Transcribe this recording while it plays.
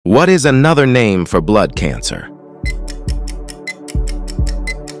What is another name for blood cancer?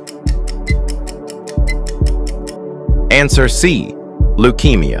 Answer C.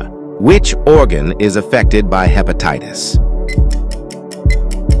 Leukemia. Which organ is affected by hepatitis?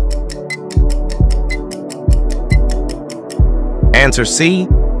 Answer C.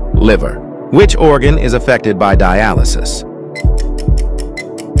 Liver. Which organ is affected by dialysis?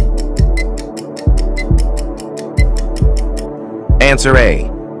 Answer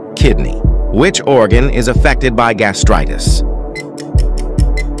A. Kidney. Which organ is affected by gastritis?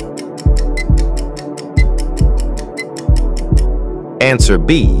 Answer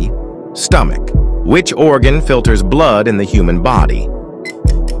B. Stomach. Which organ filters blood in the human body?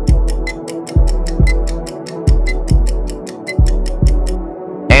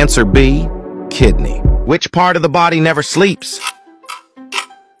 Answer B. Kidney. Which part of the body never sleeps?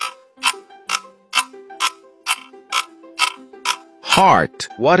 Heart.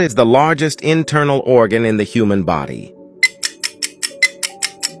 What is the largest internal organ in the human body?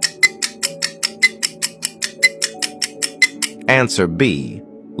 Answer B.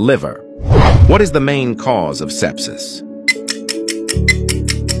 Liver. What is the main cause of sepsis?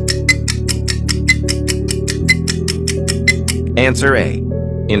 Answer A.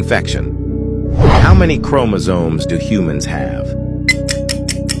 Infection. How many chromosomes do humans have?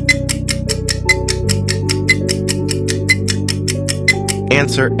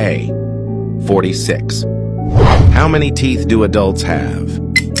 Answer A. 46. How many teeth do adults have?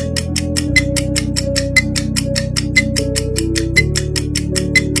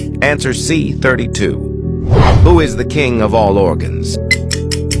 Answer C. 32. Who is the king of all organs?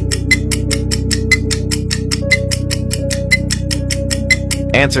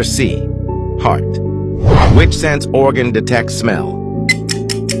 Answer C. Heart. Which sense organ detects smell?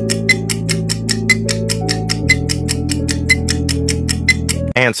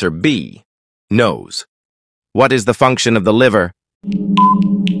 Answer B. Nose. What is the function of the liver?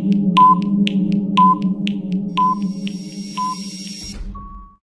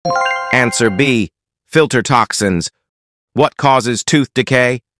 Answer B. Filter toxins. What causes tooth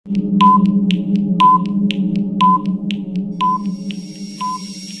decay?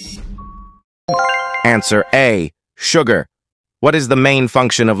 Answer A. Sugar. What is the main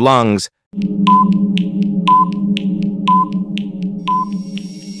function of lungs?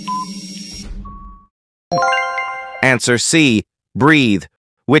 Answer C. Breathe.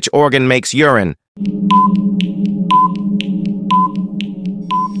 Which organ makes urine?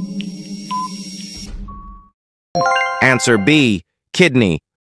 Answer B. Kidney.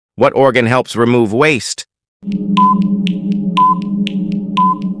 What organ helps remove waste?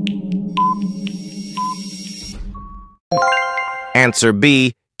 Answer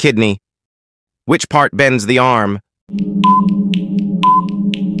B. Kidney. Which part bends the arm?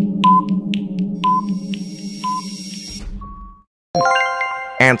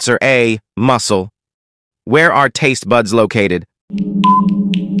 Answer A. Muscle. Where are taste buds located?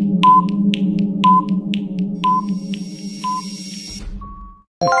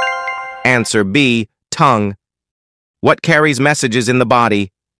 Answer B. Tongue. What carries messages in the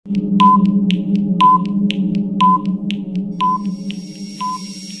body?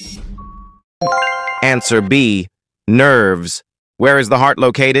 Answer B. Nerves. Where is the heart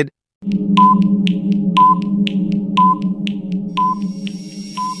located?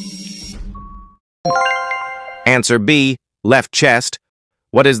 Answer B. Left chest.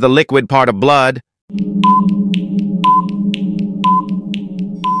 What is the liquid part of blood?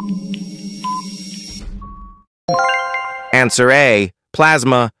 Answer A.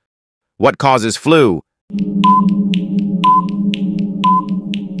 Plasma. What causes flu?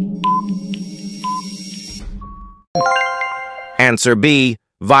 Answer B.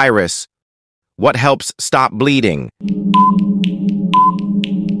 Virus. What helps stop bleeding?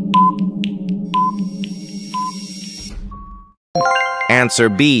 Answer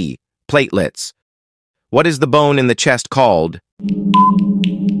B. Platelets. What is the bone in the chest called?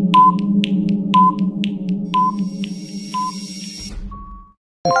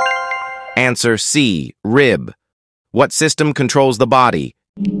 Answer C. Rib. What system controls the body?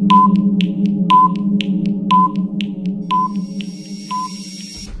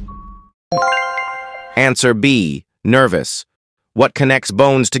 Answer B. Nervous. What connects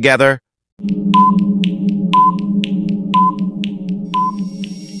bones together?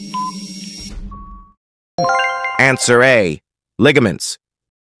 Answer A. Ligaments.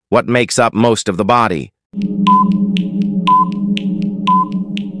 What makes up most of the body?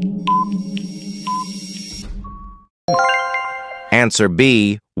 Answer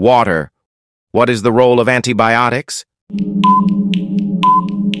B. Water. What is the role of antibiotics?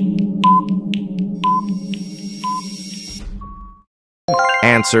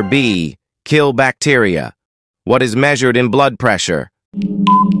 Answer B. Kill bacteria. What is measured in blood pressure?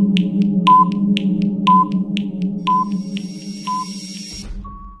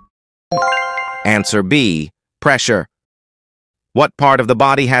 Answer B. Pressure. What part of the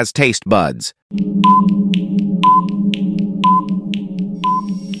body has taste buds?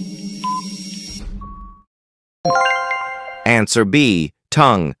 Answer B.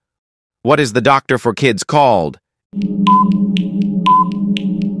 Tongue. What is the doctor for kids called?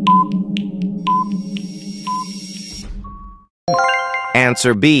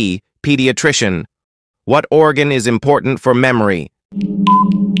 Answer B. Pediatrician. What organ is important for memory?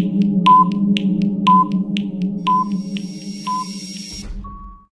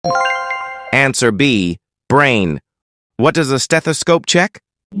 Answer B. Brain. What does a stethoscope check?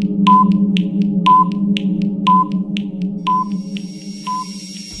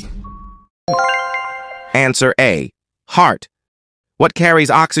 Answer A. Heart. What carries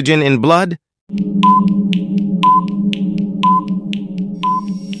oxygen in blood?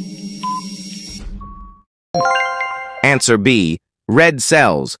 Answer B. Red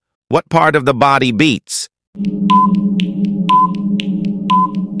cells. What part of the body beats?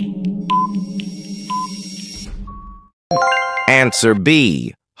 Answer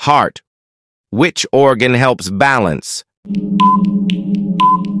B. Heart. Which organ helps balance?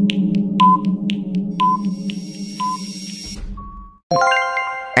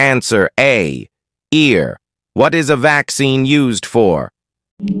 Answer A. Ear. What is a vaccine used for?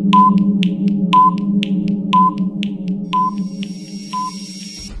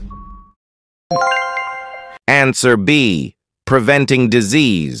 Answer B. Preventing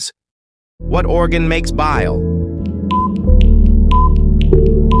disease. What organ makes bile?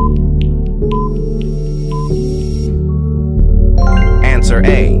 Answer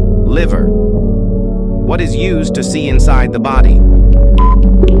A. Liver. What is used to see inside the body?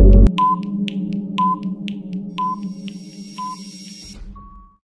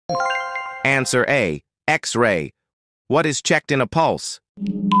 Answer A. X-ray. What is checked in a pulse?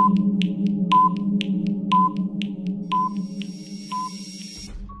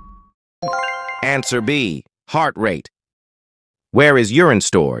 Answer B. Heart rate. Where is urine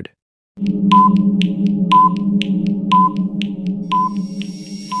stored?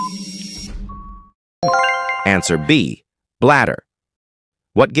 Answer B. Bladder.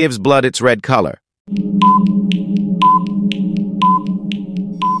 What gives blood its red color?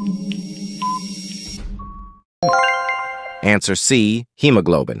 Answer C.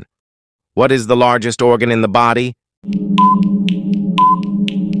 Hemoglobin. What is the largest organ in the body?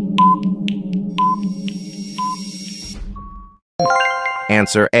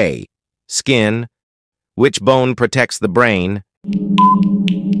 Answer A. Skin. Which bone protects the brain?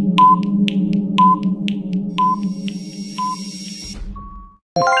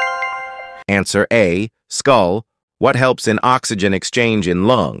 Answer A. Skull. What helps in oxygen exchange in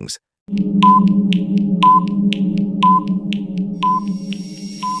lungs?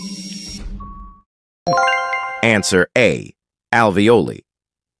 Answer A. Alveoli.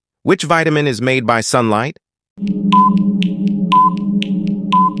 Which vitamin is made by sunlight?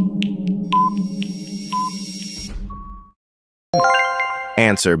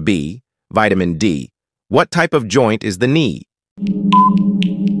 Answer B. Vitamin D. What type of joint is the knee?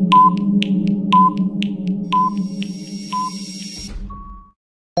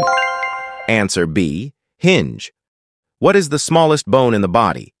 Answer B. Hinge. What is the smallest bone in the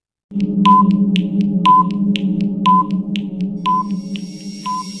body?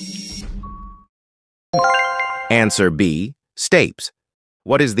 Answer B. Stapes.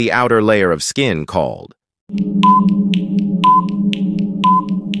 What is the outer layer of skin called?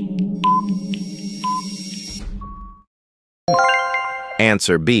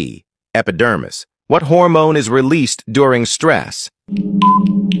 Answer B. Epidermis. What hormone is released during stress?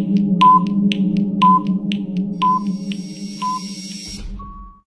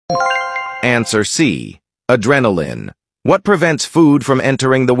 Answer C. Adrenaline. What prevents food from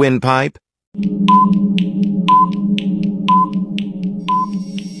entering the windpipe?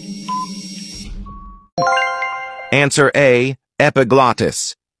 Answer A.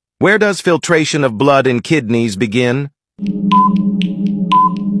 Epiglottis. Where does filtration of blood in kidneys begin?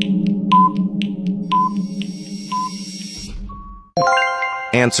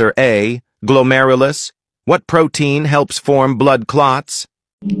 Answer A. Glomerulus. What protein helps form blood clots?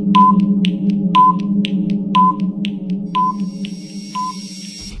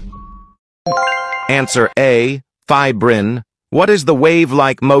 Answer A. Fibrin. What is the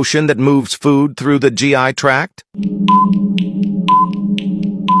wave-like motion that moves food through the GI tract?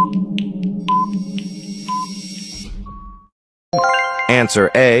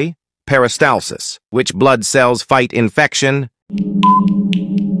 Answer A, peristalsis. Which blood cells fight infection?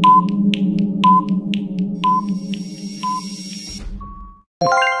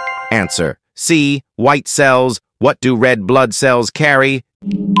 Answer C, white cells. What do red blood cells carry?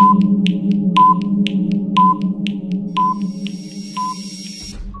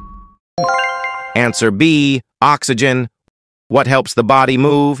 Answer B, oxygen. What helps the body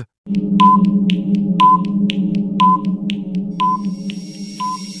move?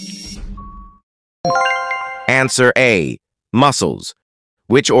 Answer A, muscles.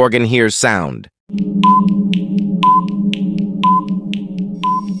 Which organ hears sound?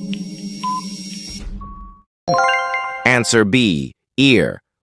 Answer B, ear.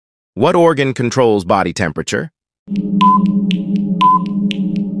 What organ controls body temperature?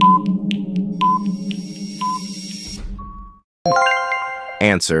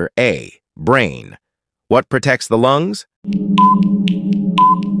 Answer A, brain. What protects the lungs?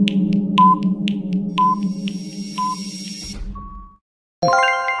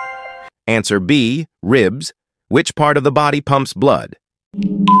 Answer B, ribs. Which part of the body pumps blood?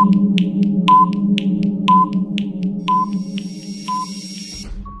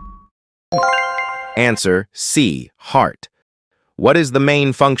 Answer C, heart. What is the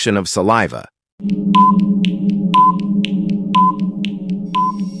main function of saliva?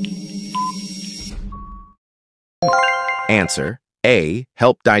 Answer A,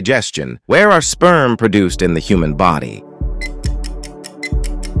 help digestion. Where are sperm produced in the human body?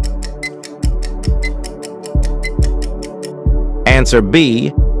 Answer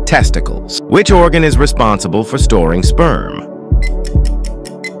B, testicles. Which organ is responsible for storing sperm?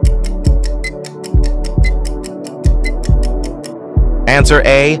 Answer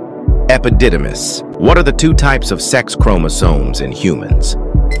A, epididymis. What are the two types of sex chromosomes in humans?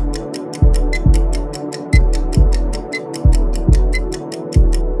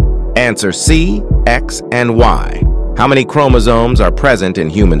 Answer C, X and Y. How many chromosomes are present in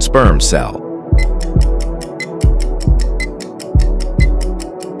human sperm cell?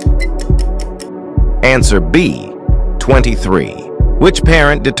 Answer B, 23. Which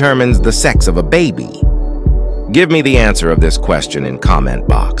parent determines the sex of a baby? Give me the answer of this question in comment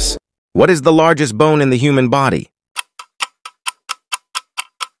box. What is the largest bone in the human body?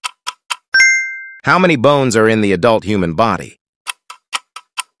 How many bones are in the adult human body?